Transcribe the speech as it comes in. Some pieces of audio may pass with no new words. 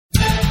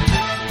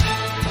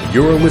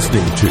You're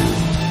listening to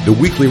the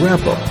weekly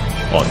wrap-up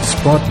on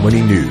Sprott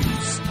Money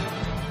News.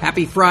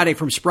 Happy Friday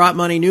from Sprott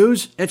Money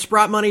News at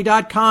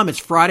SprottMoney.com. It's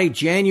Friday,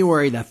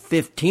 January the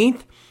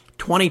 15th,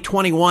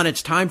 2021.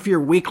 It's time for your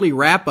weekly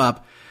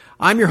wrap-up.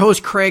 I'm your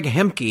host, Craig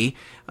Hemke.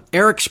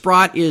 Eric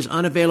Sprott is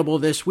unavailable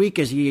this week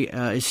as he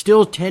is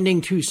still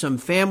tending to some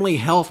family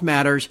health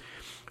matters.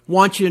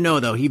 Want you to know,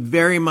 though, he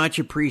very much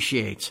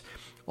appreciates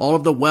all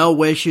of the well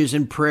wishes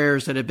and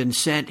prayers that have been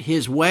sent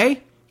his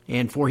way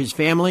and for his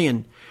family,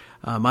 and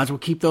might as well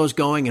keep those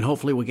going, and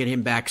hopefully we'll get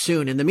him back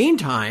soon. In the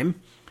meantime,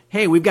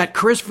 hey, we've got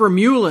Chris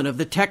Vermeulen of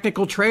the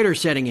Technical Trader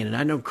setting in, and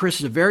I know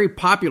Chris is a very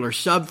popular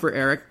sub for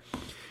Eric.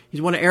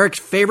 He's one of Eric's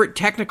favorite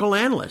technical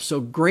analysts, so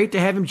great to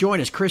have him join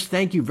us. Chris,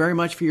 thank you very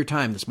much for your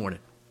time this morning.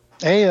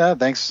 Hey,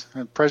 thanks.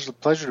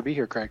 Pleasure to be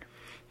here, Craig.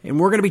 And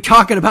we're going to be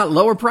talking about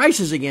lower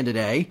prices again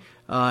today.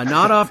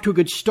 Not off to a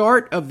good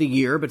start of the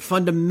year, but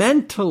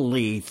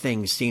fundamentally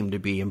things seem to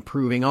be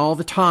improving all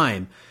the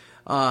time.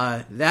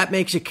 That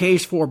makes a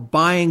case for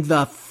buying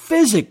the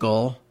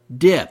physical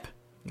dip.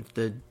 If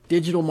the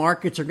digital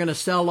markets are going to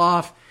sell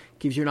off,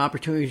 gives you an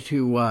opportunity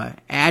to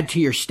add to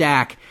your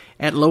stack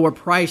at lower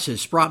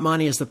prices. Sprott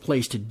Money is the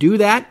place to do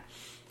that.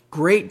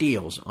 Great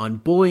deals on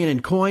bullion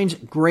and coins.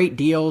 Great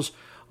deals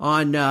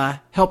on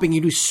helping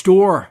you to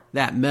store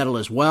that metal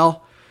as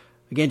well.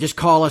 Again, just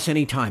call us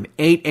anytime,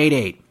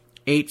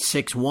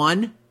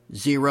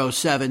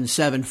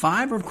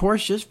 888-861-0775. Or, of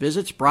course, just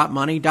visit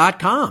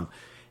SprottMoney.com,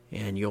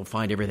 and you'll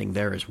find everything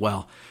there as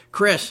well.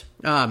 Chris,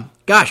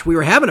 we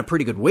were having a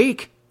pretty good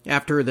week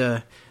after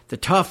the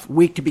tough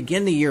week to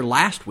begin the year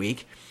last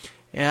week.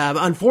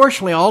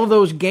 Unfortunately, all of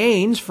those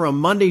gains from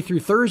Monday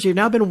through Thursday have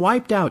now been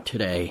wiped out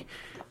today.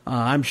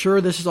 I'm sure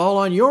this is all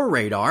on your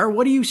radar.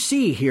 What do you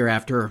see here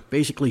after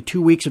basically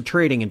 2 weeks of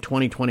trading in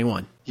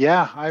 2021?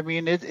 Yeah, I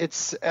mean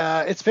it's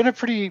been a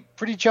pretty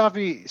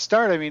choppy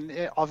start. I mean,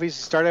 it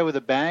obviously started with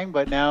a bang,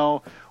 but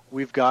now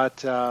we've got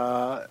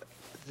the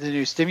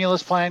new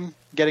stimulus plan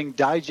getting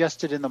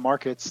digested in the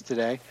markets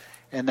today,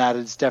 and that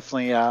is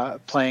definitely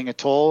playing a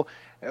toll.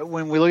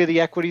 When we look at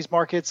the equities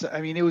markets,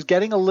 I mean, it was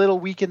getting a little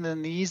weak in the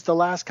knees the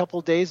last couple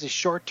of days. The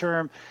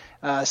short-term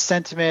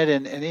sentiment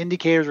and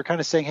indicators were kind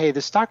of saying, hey,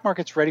 the stock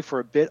market's ready for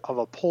a bit of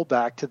a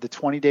pullback to the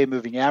 20-day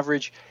moving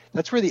average.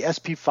 That's where the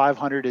S&P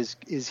 500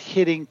 is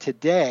hitting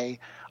today.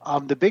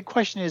 The big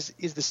question is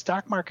the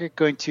stock market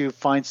going to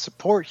find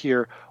support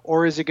here,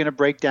 or is it going to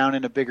break down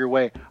in a bigger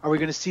way? Are we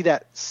going to see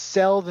that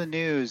sell the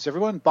news?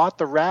 Everyone bought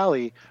the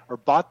rally or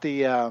bought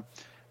the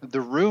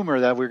rumor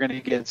that we're going to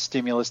get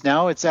stimulus.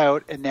 Now it's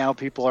out, and now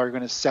people are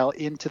going to sell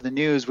into the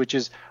news, which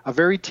is a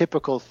very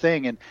typical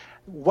thing. And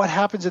what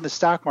happens in the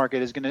stock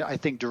market is going to, I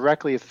think,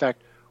 directly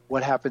affect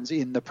what happens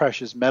in the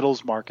precious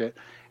metals market.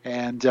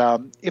 And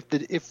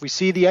if we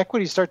see the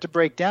equities start to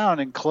break down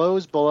and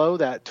close below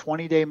that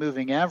 20-day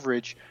moving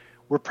average,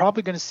 we're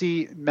probably going to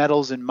see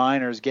metals and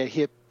miners get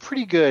hit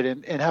pretty good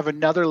and have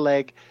another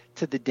leg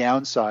to the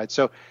downside.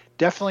 So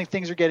definitely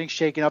things are getting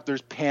shaken up.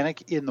 There's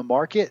panic in the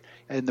market,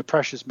 in the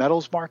precious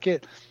metals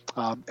market,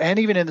 and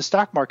even in the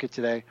stock market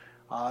today.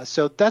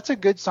 So that's a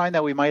good sign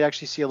that we might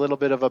actually see a little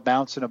bit of a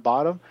bounce and a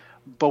bottom.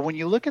 But when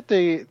you look at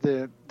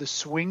the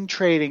swing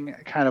trading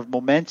kind of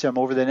momentum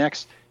over the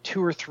next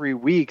 2 or 3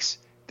 weeks,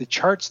 the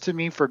charts to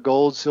me for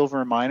gold, silver,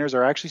 and miners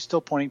are actually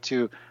still pointing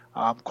to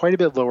quite a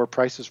bit lower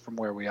prices from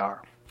where we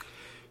are.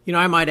 You know,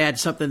 I might add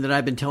something that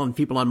I've been telling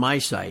people on my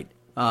site.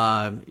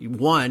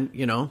 One,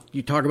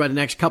 you talk about the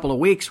next couple of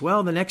weeks.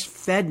 Well, the next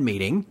Fed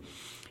meeting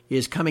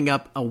is coming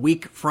up a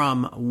week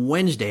from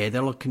Wednesday.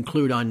 That'll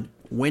conclude on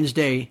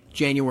Wednesday,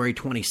 January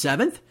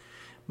 27th.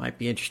 Might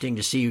be interesting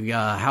to see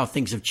how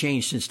things have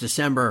changed since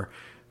December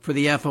for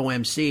the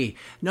FOMC.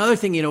 Another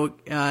thing,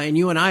 and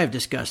you and I have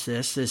discussed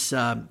this, is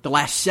the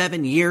last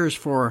 7 years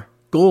for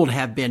gold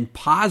have been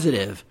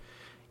positive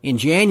in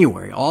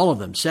January, all of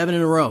them, 7 in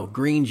a row,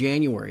 green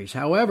Januaries.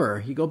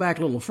 However, you go back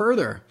a little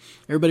further,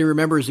 everybody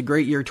remembers the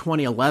great year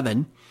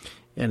 2011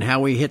 and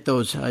how we hit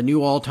those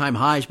new all-time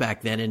highs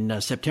back then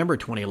in September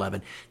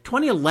 2011.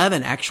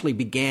 2011 actually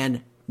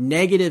began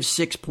negative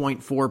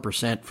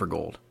 6.4% for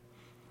gold.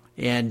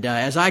 And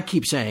as I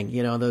keep saying,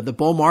 the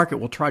bull market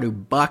will try to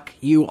buck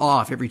you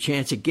off every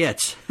chance it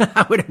gets.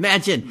 I would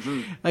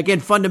imagine,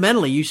 again,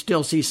 fundamentally, you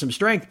still see some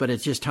strength, but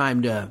it's just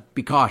time to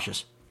be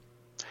cautious.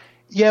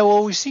 Yeah,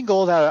 well, we've seen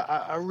gold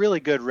have a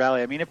really good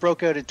rally. I mean, it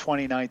broke out in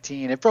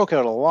 2019. It broke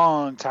out a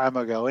long time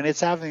ago, and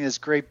it's having this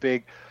great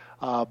big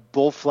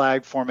bull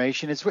flag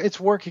formation. It's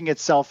working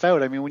itself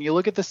out. I mean, when you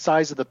look at the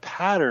size of the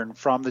pattern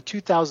from the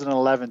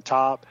 2011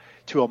 top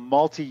to a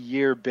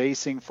multi-year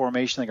basing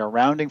formation, like a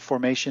rounding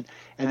formation,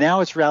 and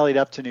now it's rallied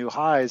up to new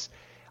highs.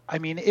 I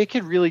mean, it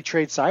could really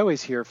trade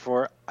sideways here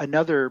for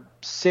another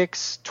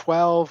 6,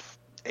 12,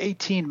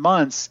 18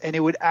 months, and it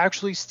would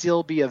actually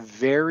still be a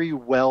very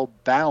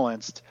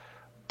well-balanced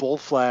bull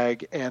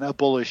flag and a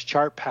bullish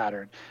chart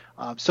pattern.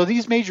 So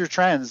these major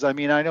trends, I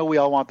mean, I know we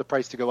all want the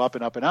price to go up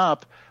and up and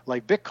up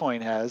like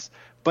Bitcoin has,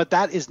 but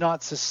that is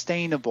not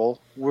sustainable.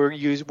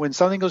 When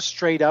something goes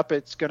straight up,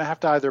 it's going to have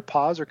to either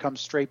pause or come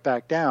straight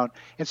back down.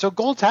 And so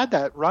gold's had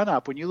that run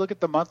up. When you look at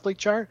the monthly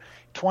chart,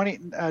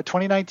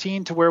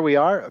 2019 to where we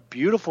are, a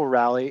beautiful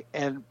rally,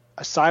 and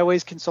a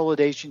sideways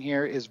consolidation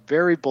here is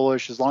very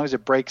bullish as long as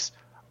it breaks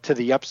to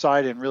the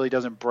upside and really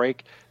doesn't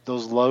break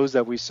those lows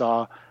that we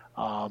saw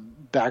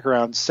back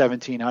around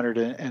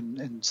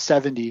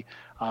 1770.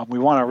 We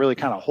want to really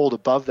kind of hold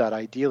above that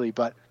ideally,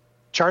 but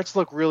charts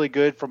look really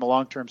good from a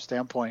long-term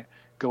standpoint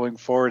going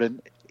forward,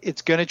 and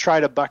it's going to try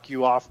to buck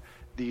you off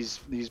these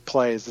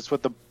plays. That's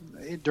what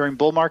during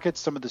bull markets,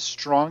 some of the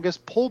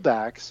strongest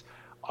pullbacks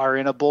are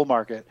in a bull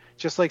market,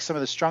 just like some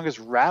of the strongest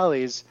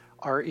rallies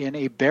are in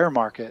a bear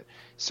market.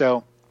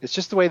 So it's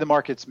just the way the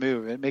markets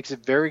move. It makes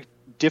it very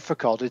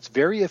difficult. It's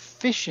very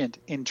efficient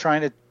in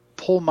trying to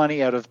pull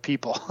money out of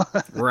people.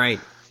 Right.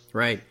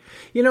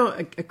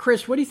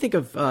 Chris, what do you think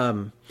of,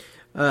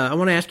 I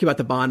want to ask you about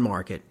the bond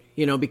market,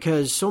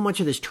 because so much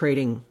of this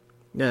trading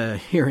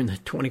here in the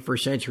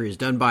 21st century is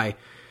done by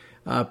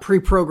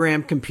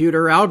pre-programmed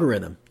computer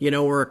algorithm,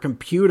 where a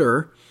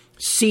computer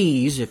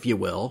sees, if you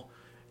will,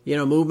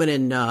 movement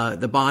in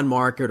the bond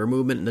market or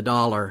movement in the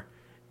dollar,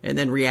 and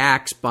then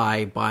reacts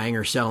by buying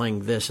or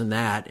selling this and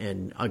that.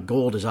 And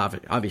gold has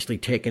obviously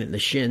taken it in the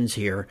shins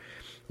here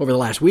over the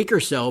last week or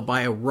so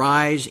by a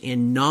rise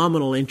in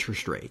nominal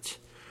interest rates,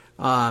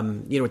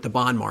 with the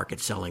bond market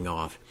selling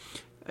off.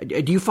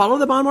 Do you follow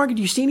the bond market?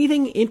 Do you see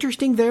anything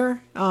interesting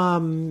there?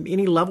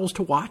 Any levels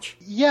to watch?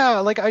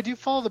 Yeah, I do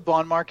follow the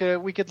bond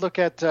market. We could look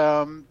at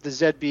the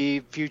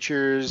ZB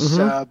futures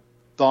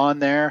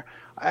bond there.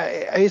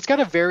 It's got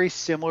a very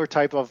similar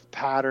type of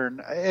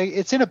pattern.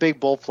 It's in a big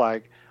bull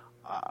flag.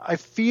 I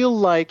feel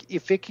like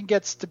if it can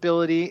get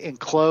stability and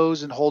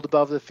close and hold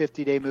above the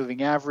 50-day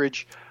moving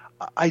average,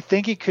 I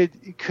think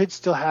it could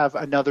still have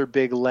another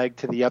big leg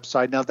to the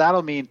upside. Now,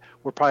 that'll mean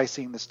we're probably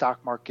seeing the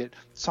stock market,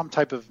 some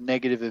type of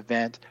negative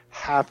event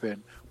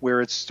happen where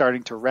it's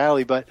starting to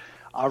rally. But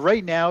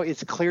right now,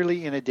 it's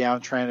clearly in a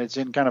downtrend. It's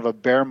in kind of a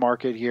bear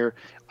market here.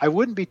 I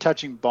wouldn't be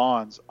touching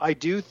bonds. I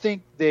do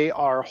think they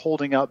are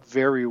holding up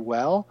very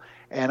well,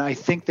 and I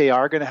think they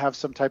are going to have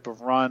some type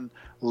of run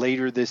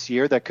later this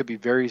year that could be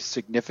very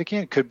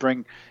significant. Could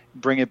bring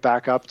it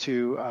back up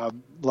to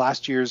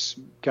last year's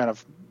kind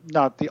of,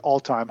 not the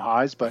all-time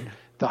highs, but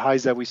the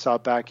highs that we saw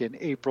back in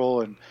April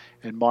and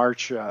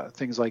March,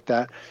 things like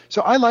that.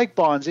 So I like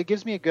bonds. It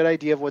gives me a good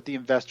idea of what the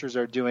investors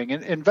are doing.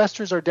 And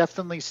investors are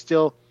definitely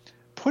still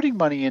putting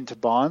money into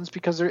bonds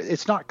because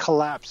it's not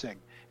collapsing.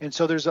 And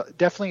so there's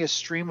definitely a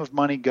stream of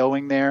money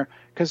going there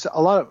because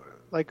a lot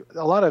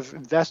of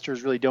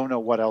investors really don't know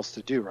what else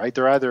to do, right?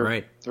 They're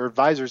either their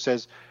advisor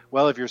says,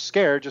 well, if you're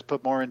scared, just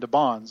put more into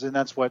bonds. And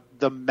that's what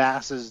the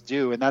masses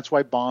do. And that's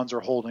why bonds are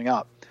holding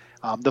up.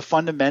 The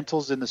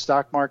fundamentals in the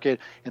stock market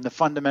and the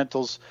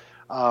fundamentals,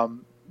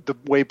 the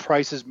way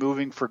price is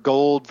moving for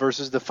gold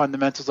versus the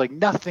fundamentals,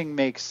 nothing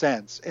makes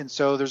sense. And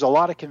so there's a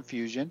lot of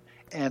confusion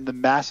and the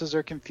masses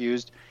are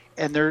confused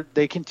and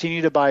they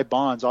continue to buy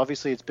bonds.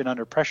 Obviously, it's been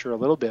under pressure a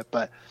little bit,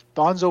 but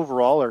bonds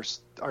overall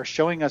are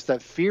showing us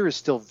that fear is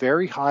still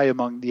very high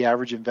among the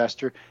average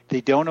investor.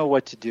 They don't know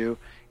what to do,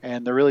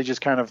 and they're really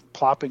just kind of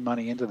plopping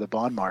money into the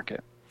bond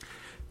market.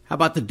 How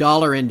about the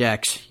dollar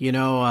index?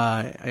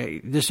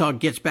 This all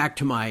gets back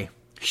to my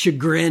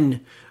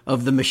chagrin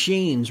of the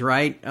machines,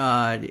 right?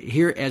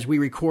 Here, as we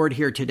record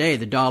here today,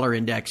 the dollar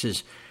index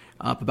is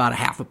up about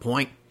 0.5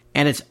 point,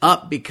 and it's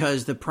up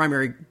because the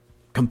primary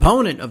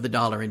component of the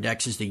dollar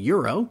index is the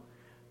euro,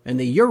 and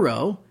the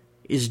euro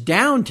is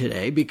down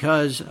today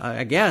because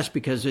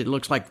it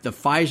looks like the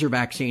Pfizer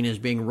vaccine is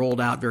being rolled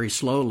out very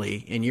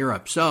slowly in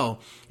Europe. So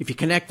if you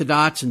connect the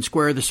dots and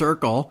square the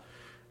circle,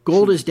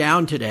 gold is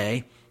down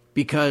today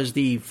because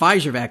the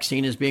Pfizer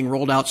vaccine is being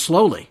rolled out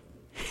slowly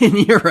in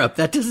Europe.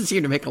 That doesn't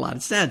seem to make a lot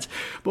of sense.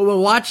 But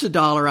we'll watch the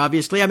dollar,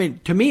 obviously. I mean,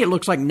 to me, it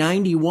looks like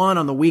 91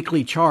 on the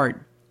weekly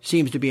chart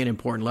seems to be an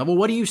important level.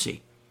 What do you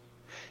see?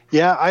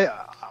 Yeah,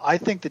 I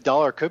think the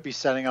dollar could be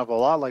setting up a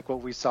lot like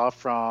what we saw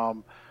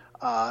from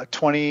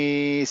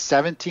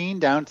 2017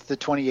 down to the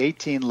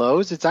 2018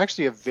 lows. It's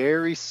actually a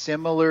very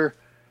similar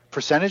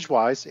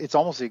percentage-wise. It's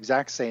almost the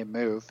exact same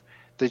move.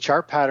 The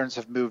chart patterns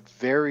have moved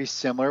very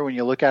similar. When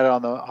you look at it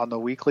on the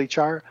weekly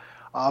chart,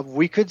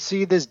 we could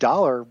see this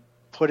dollar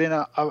put in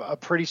a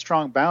pretty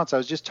strong bounce. I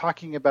was just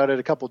talking about it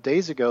a couple of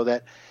days ago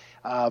that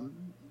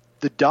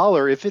the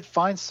dollar, if it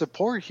finds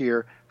support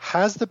here,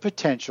 has the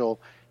potential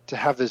to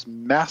have this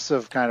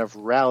massive kind of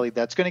rally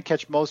that's going to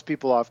catch most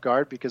people off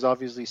guard because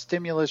obviously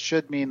stimulus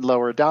should mean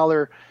lower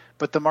dollar,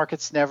 but the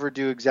markets never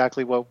do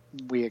exactly what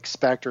we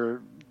expect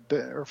or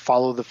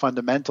follow the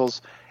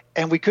fundamentals.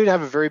 And we could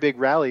have a very big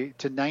rally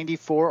to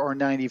 94 or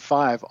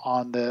 95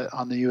 on the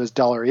U.S.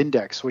 dollar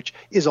index, which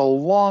is a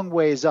long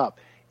ways up.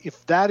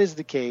 If that is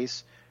the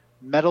case,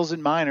 metals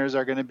and miners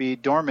are going to be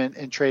dormant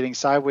and trading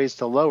sideways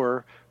to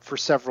lower for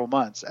several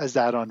months as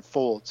that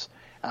unfolds.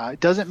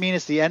 It doesn't mean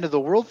it's the end of the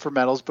world for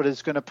metals, but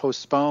it's going to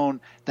postpone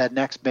that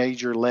next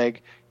major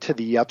leg to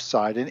the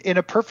upside. And in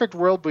a perfect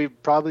world,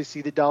 we'd probably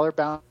see the dollar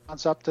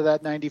bounce up to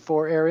that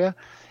 94 area.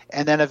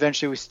 and then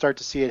eventually we start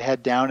to see it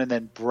head down and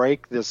then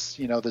break this,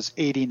 this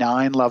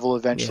 89 level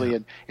eventually,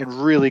 and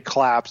really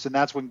collapse. And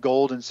that's when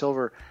gold and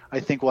silver, I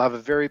think, will have a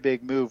very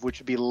big move, which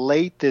would be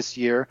late this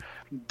year.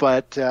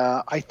 But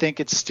I think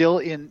it's still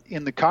in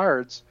the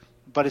cards,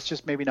 but it's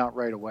just maybe not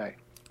right away.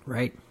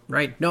 Right.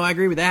 No, I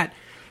agree with that.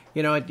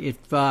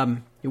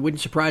 It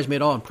wouldn't surprise me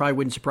at all, and probably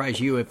wouldn't surprise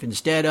you, if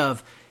instead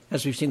of,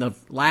 as we've seen the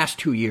last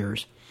 2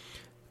 years,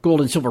 gold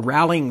and silver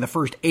rallying the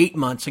first 8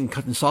 months and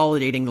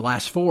consolidating the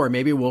last 4,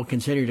 maybe we'll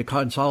continue to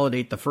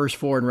consolidate the first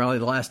 4 and rally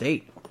the last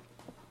 8.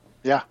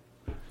 Yeah.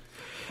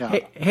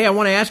 Hey, I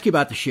want to ask you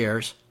about the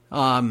shares.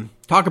 Talk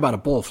about a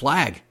bull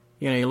flag.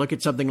 You look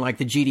at something like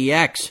the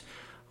GDX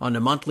on the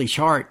monthly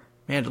chart.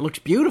 Man, it looks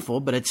beautiful,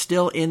 but it's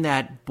still in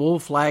that bull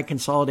flag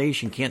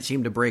consolidation. Can't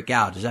seem to break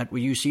out. Is that what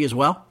you see as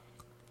well?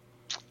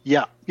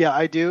 Yeah,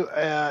 I do.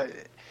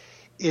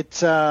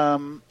 It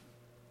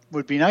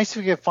would be nice if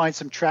we could find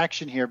some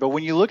traction here. But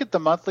when you look at the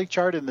monthly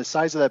chart and the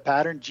size of that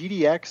pattern,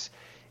 GDX,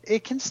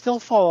 it can still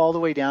fall all the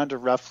way down to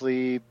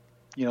roughly,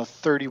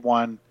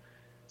 $31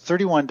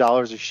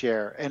 a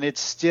share. And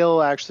it's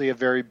still actually a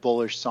very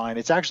bullish sign.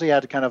 It's actually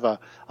had kind of a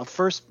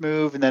first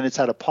move, and then it's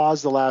had a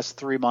pause the last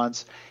 3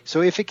 months.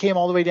 So if it came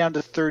all the way down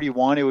to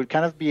 31, it would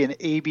kind of be an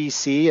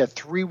ABC, a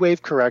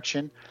 3-wave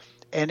correction.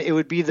 And it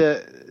would be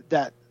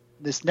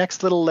this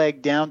next little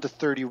leg down to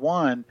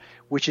 31,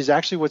 which is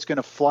actually what's going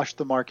to flush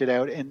the market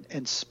out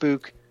and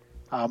spook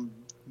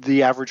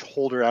the average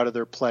holder out of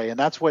their play. And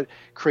that's what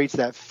creates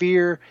that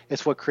fear.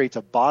 It's what creates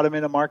a bottom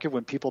in a market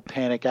when people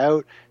panic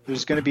out.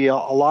 There's going to be a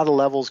lot of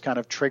levels kind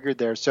of triggered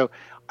there. So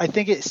I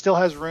think it still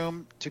has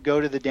room to go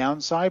to the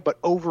downside, but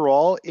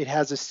overall it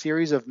has a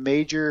series of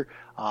major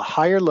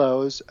higher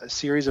lows, a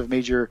series of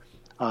major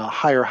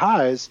higher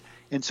highs.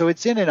 And so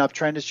it's in an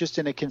uptrend. It's just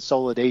in a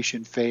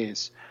consolidation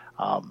phase.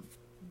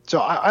 So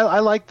I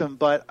like them,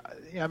 but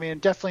I mean,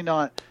 definitely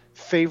not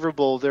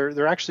favorable.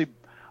 They're actually,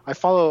 I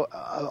follow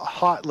a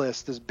hot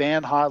list, this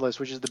band hot list,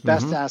 which is the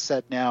best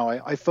asset now.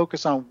 I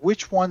focus on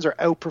which ones are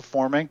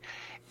outperforming,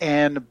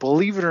 and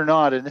believe it or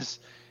not, and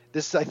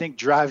this I think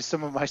drives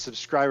some of my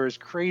subscribers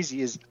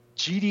crazy, is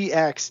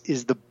GDX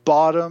is the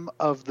bottom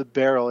of the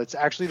barrel. It's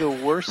actually the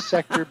worst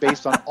sector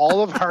based on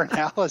all of our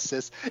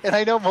analysis. And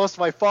I know most of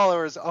my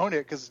followers own it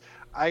because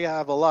I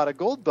have a lot of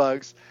gold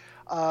bugs.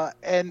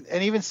 And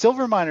even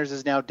silver miners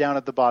is now down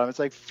at the bottom. It's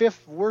like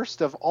 5th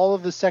worst of all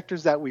of the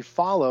sectors that we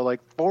follow,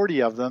 like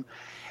 40 of them.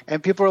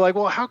 And people are like,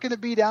 well, how can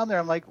it be down there?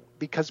 I'm like,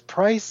 because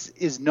price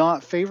is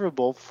not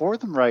favorable for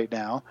them right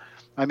now.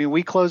 I mean,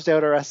 we closed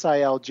out our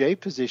SILJ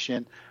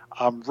position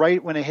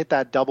right when it hit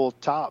that double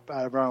top,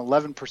 around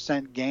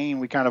 11% gain.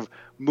 We kind of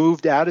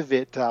moved out of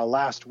it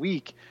last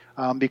week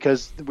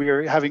because we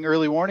were having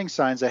early warning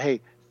signs that, hey,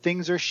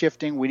 things are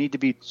shifting. We need to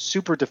be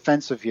super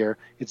defensive here.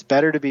 It's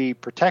better to be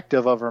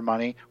protective of our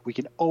money. We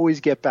can always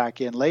get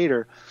back in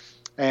later.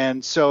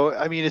 And so,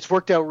 I mean, it's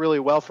worked out really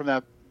well from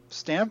that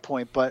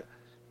standpoint, but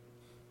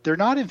they're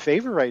not in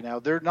favor right now.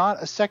 They're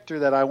not a sector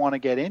that I want to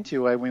get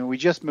into. I mean, we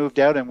just moved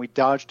out and we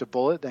dodged a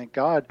bullet, thank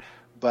God.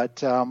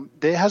 But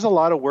it has a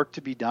lot of work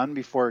to be done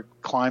before it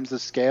climbs the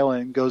scale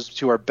and goes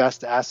to our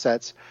best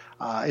assets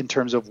in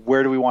terms of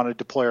where do we want to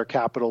deploy our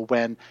capital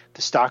when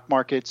the stock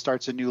market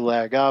starts a new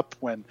leg up,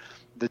 when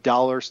the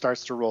dollar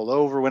starts to roll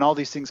over. When all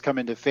these things come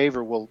into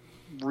favor, we'll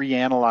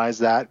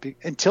reanalyze that.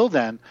 Until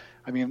then,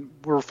 I mean,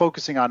 we're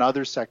focusing on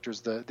other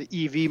sectors. The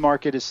EV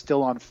market is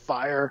still on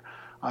fire.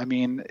 I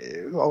mean,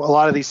 a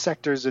lot of these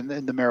sectors in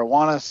the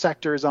marijuana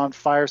sector is on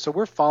fire. So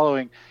we're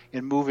following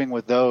and moving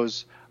with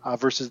those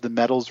versus the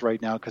metals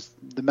right now, because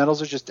the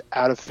metals are just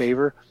out of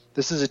favor.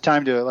 This is a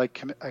time to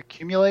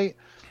accumulate.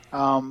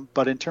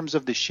 But in terms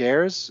of the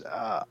shares,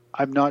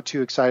 I'm not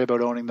too excited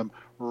about owning them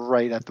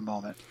right at the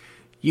moment.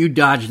 You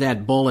dodged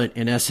that bullet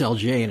in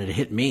SLJ and it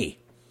hit me.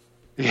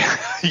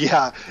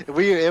 Yeah,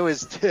 it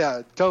was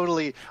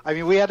totally. I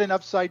mean, we had an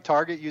upside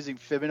target using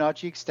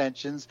Fibonacci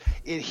extensions.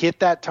 It hit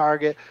that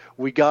target.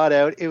 We got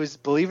out. It was,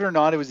 believe it or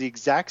not, it was the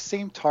exact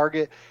same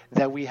target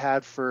that we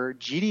had for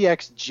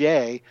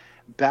GDXJ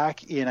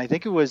back in, I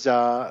think it was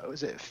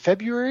it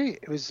February?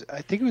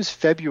 I think it was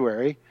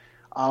February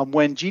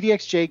when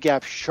GDXJ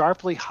gapped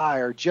sharply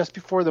higher just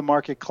before the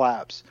market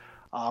collapsed.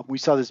 We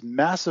saw this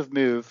massive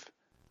move.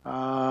 It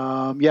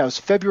was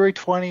February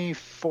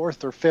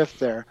 24th or 5th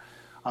there.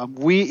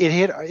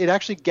 It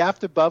actually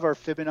gapped above our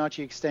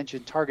Fibonacci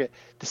extension target,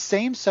 the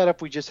same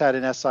setup we just had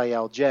in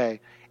SILJ,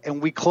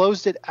 and we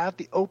closed it at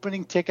the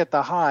opening tick at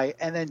the high,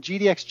 and then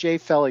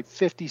GDXJ fell like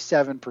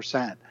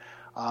 57%.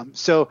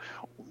 So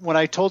when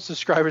I told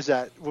subscribers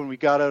that when we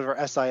got out of our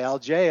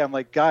SILJ, I'm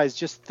like, guys,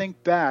 just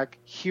think back.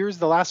 Here's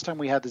the last time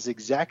we had this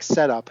exact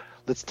setup.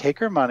 Let's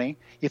take our money.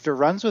 If it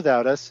runs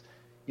without us,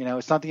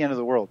 it's not the end of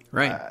the world.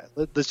 Right.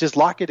 Let's just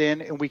lock it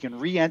in, and we can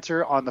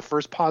re-enter on the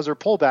first pause or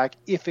pullback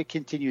if it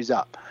continues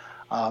up.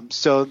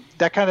 So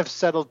that kind of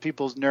settled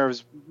people's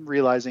nerves,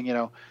 realizing,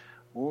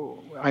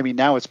 I mean,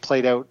 now it's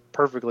played out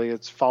perfectly.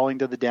 It's falling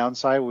to the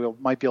downside. We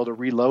might be able to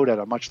reload at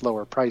a much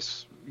lower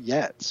price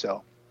yet.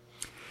 So,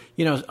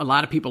 a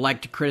lot of people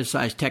like to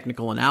criticize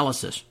technical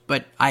analysis,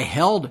 but I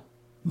held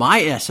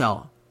my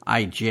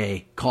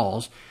SLIJ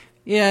calls,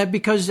 yeah,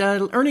 because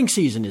earnings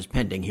season is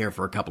pending here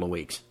for a couple of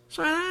weeks.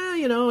 So,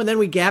 and then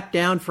we gapped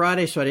down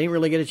Friday, so I didn't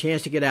really get a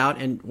chance to get out.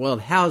 And, well,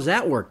 how's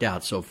that worked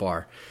out so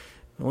far?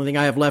 The only thing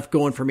I have left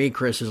going for me,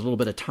 Chris, is a little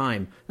bit of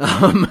time.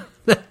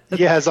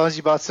 Yeah, as long as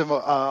you bought some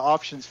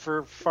options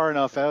for far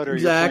enough out, or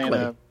exactly, you're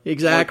playing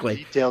exactly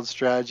detailed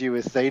strategy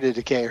with theta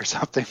decay or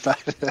something.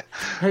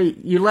 Hey,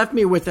 you left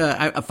me with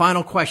a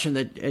final question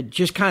that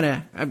just kind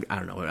of, I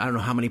don't know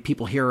how many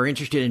people here are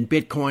interested in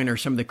Bitcoin or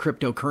some of the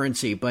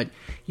cryptocurrency, but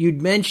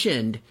you'd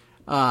mentioned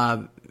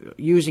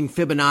using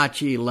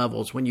Fibonacci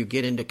levels when you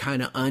get into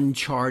kind of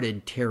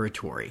uncharted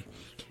territory.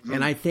 Mm-hmm.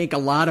 And I think a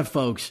lot of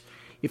folks,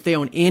 if they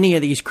own any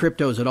of these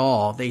cryptos at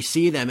all, they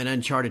see them in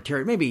uncharted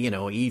territory. Maybe,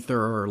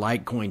 Ether or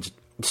Litecoin's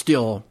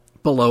still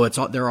below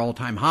their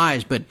all-time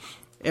highs, but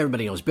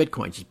everybody knows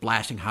Bitcoin's is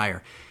blasting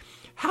higher.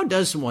 How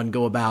does someone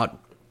go about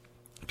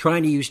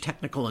trying to use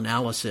technical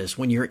analysis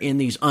when you're in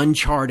these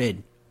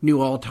uncharted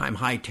new all-time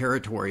high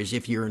territories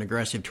if you're an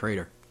aggressive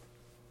trader?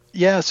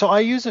 Yeah, so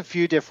I use a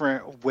few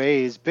different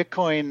ways.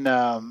 Bitcoin,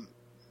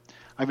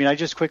 I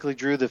just quickly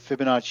drew the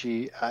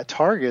Fibonacci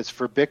targets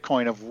for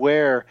Bitcoin of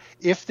where,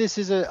 if this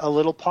is a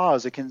little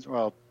pause, it can,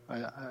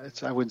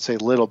 I wouldn't say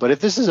little, but if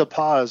this is a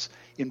pause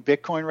in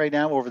Bitcoin right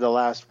now over the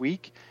last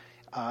week,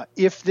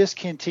 if this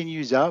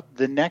continues up,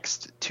 the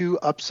next two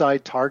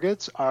upside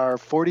targets are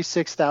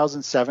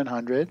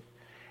 46,700,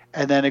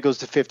 and then it goes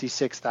to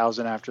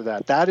 56,000 after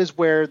that. That is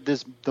where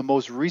the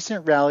most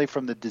recent rally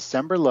from the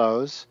December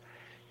lows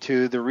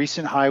to the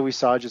recent high we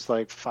saw just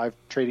like 6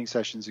 trading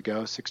sessions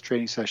ago,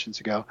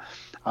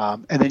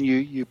 and then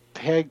you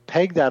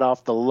peg that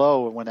off the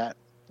low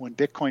when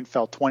Bitcoin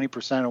fell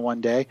 20% in one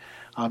day,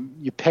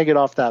 you peg it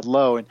off that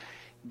low, and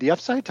the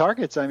upside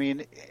targets.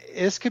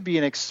 This could be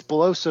an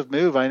explosive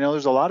move. I know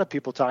there's a lot of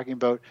people talking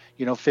about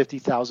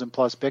 50,000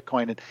 plus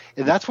Bitcoin,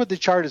 and that's what the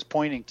chart is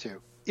pointing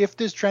to. If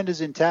this trend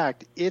is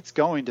intact, it's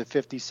going to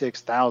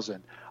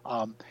 56,000.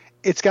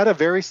 It's got a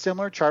very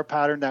similar chart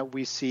pattern that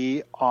we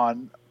see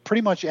on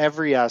pretty much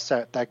every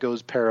asset that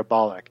goes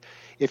parabolic.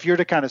 If you're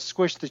to kind of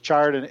squish the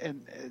chart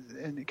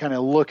and kind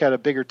of look at a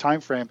bigger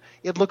time frame,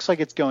 it looks like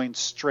it's going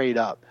straight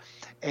up.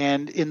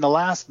 And in the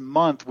last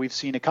month, we've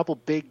seen a couple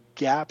big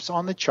gaps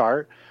on the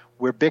chart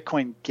where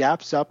Bitcoin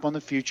gaps up on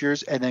the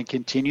futures and then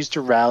continues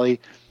to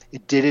rally.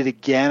 It did it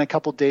again a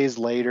couple days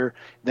later.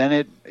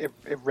 Then it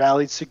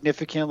rallied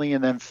significantly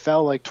and then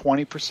fell like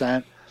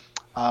 20%.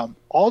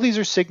 All these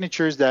are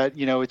signatures that,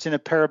 it's in a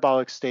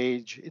parabolic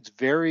stage. It's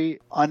very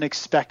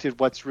unexpected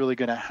what's really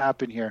going to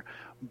happen here.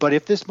 But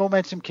if this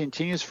momentum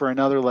continues for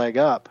another leg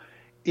up,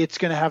 it's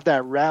going to have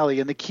that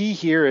rally. And the key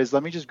here is,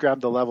 let me just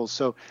grab the levels.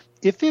 So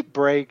if it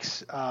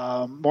breaks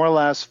more or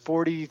less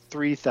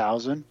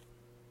 43,000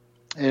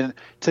 and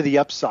to the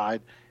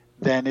upside,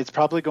 then it's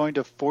probably going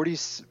to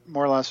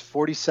more or less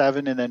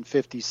 47 and then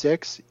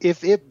 56.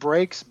 If it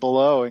breaks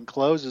below and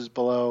closes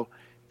below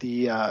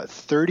the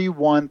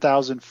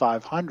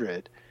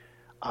 31,500,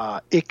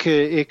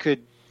 it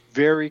could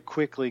very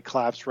quickly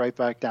collapse right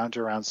back down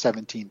to around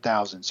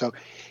 17,000. So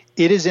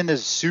it is in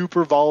this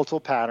super volatile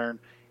pattern.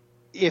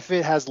 If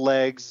it has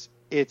legs,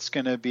 it's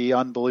going to be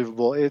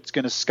unbelievable. It's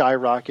going to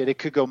skyrocket. It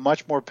could go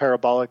much more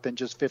parabolic than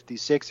just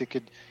 56.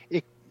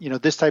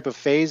 This type of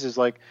phase is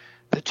like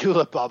the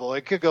tulip bubble.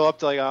 It could go up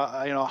to like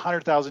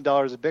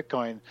 $100,000 of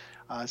Bitcoin.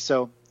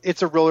 So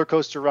it's a roller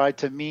coaster ride.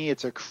 To me,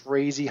 it's a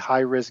crazy high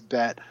risk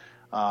bet.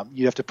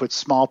 You have to put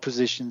small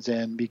positions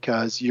in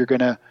because you're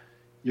gonna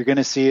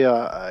see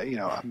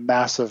a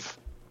massive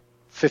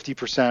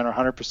 50% or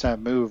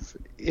 100% move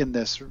in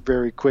this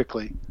very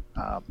quickly.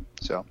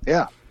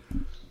 Yeah.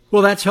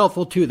 Well, that's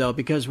helpful too, though,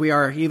 because we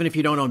are, even if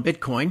you don't own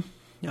Bitcoin,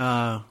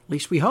 at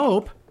least we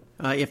hope,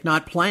 if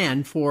not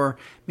plan for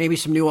maybe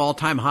some new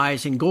all-time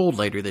highs in gold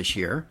later this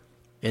year.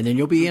 And then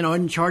you'll be in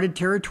uncharted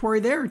territory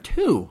there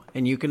too.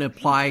 And you can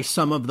apply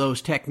some of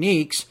those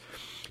techniques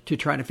to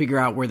try to figure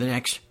out where the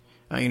next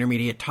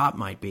intermediate top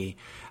might be.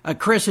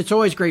 Chris, it's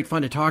always great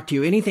fun to talk to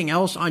you. Anything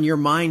else on your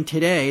mind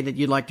today that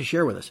you'd like to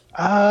share with us?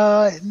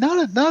 Not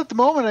at the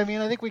moment.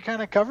 I think we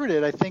kind of covered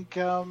it. I think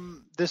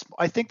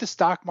the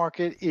stock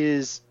market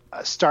is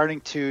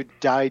starting to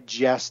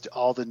digest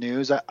all the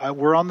news.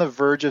 We're on the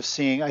verge of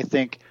seeing, I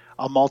think,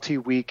 a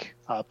multi-week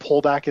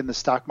pullback in the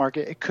stock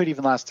market. It could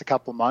even last a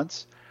couple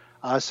months.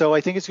 So I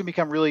think it's going to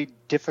become really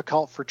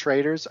difficult for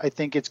traders. I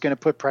think it's going to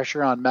put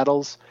pressure on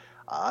metals.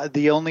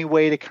 The only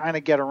way to kind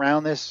of get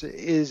around this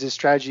is a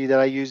strategy that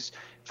I use,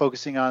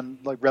 focusing on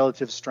like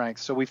relative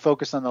strength. So we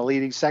focus on the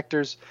leading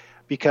sectors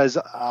because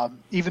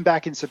even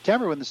back in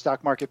September when the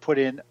stock market put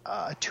in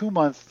a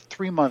 2-month,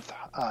 3-month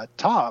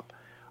top,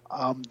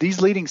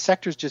 these leading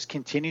sectors just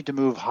continued to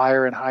move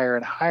higher and higher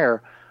and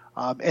higher.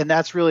 And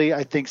that's really,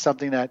 I think,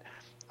 something that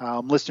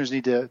listeners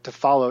need to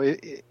follow.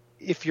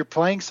 If you're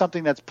playing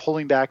something that's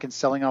pulling back and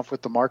selling off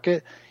with the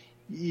market,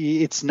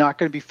 it's not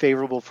going to be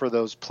favorable for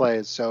those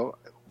plays. So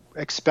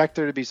expect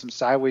there to be some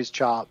sideways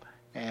chop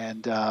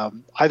and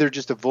either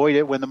just avoid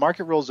it. When the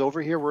market rolls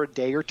over here, we're a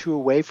day or two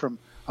away from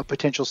a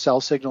potential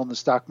sell signal in the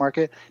stock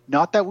market.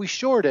 Not that we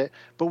short it,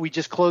 but we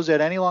just close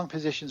out any long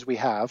positions we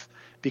have,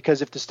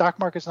 because if the stock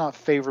market's not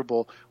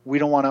favorable, we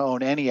don't want to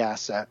own any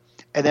asset.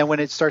 And then when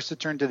it starts to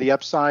turn to the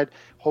upside,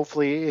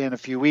 hopefully in a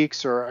few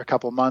weeks or a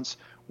couple months,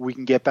 we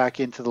can get back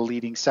into the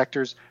leading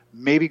sectors.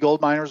 Maybe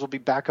gold miners will be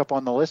back up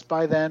on the list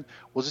by then.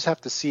 We'll just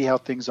have to see how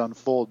things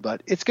unfold.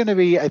 But it's going to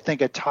be, I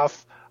think, a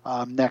tough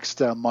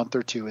next month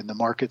or two in the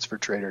markets for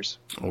traders.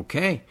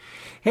 Okay.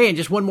 Hey, and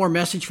just one more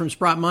message from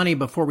Sprott Money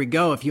before we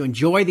go. If you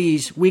enjoy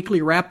these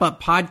weekly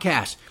wrap-up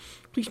podcasts,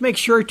 please make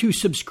sure to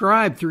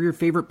subscribe through your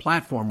favorite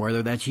platform,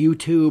 whether that's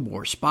YouTube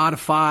or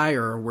Spotify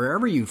or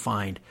wherever you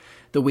find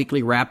the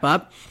weekly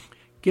wrap-up.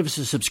 Give us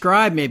a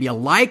subscribe, maybe a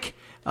like.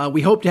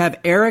 We hope to have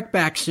Eric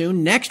back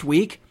soon. Next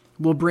week,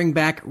 we'll bring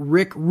back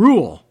Rick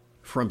Rule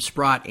from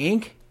Sprott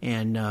Inc.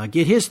 and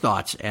get his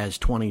thoughts as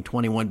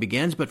 2021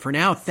 begins. But for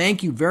now,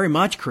 thank you very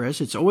much,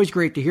 Chris. It's always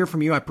great to hear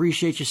from you. I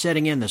appreciate you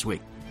setting in this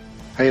week.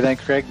 Hey,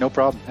 thanks, Craig. No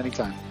problem.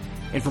 Anytime.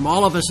 And from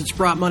all of us at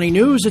Sprott Money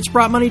News, at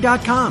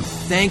SprottMoney.com,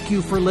 thank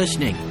you for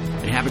listening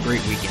and have a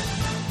great weekend.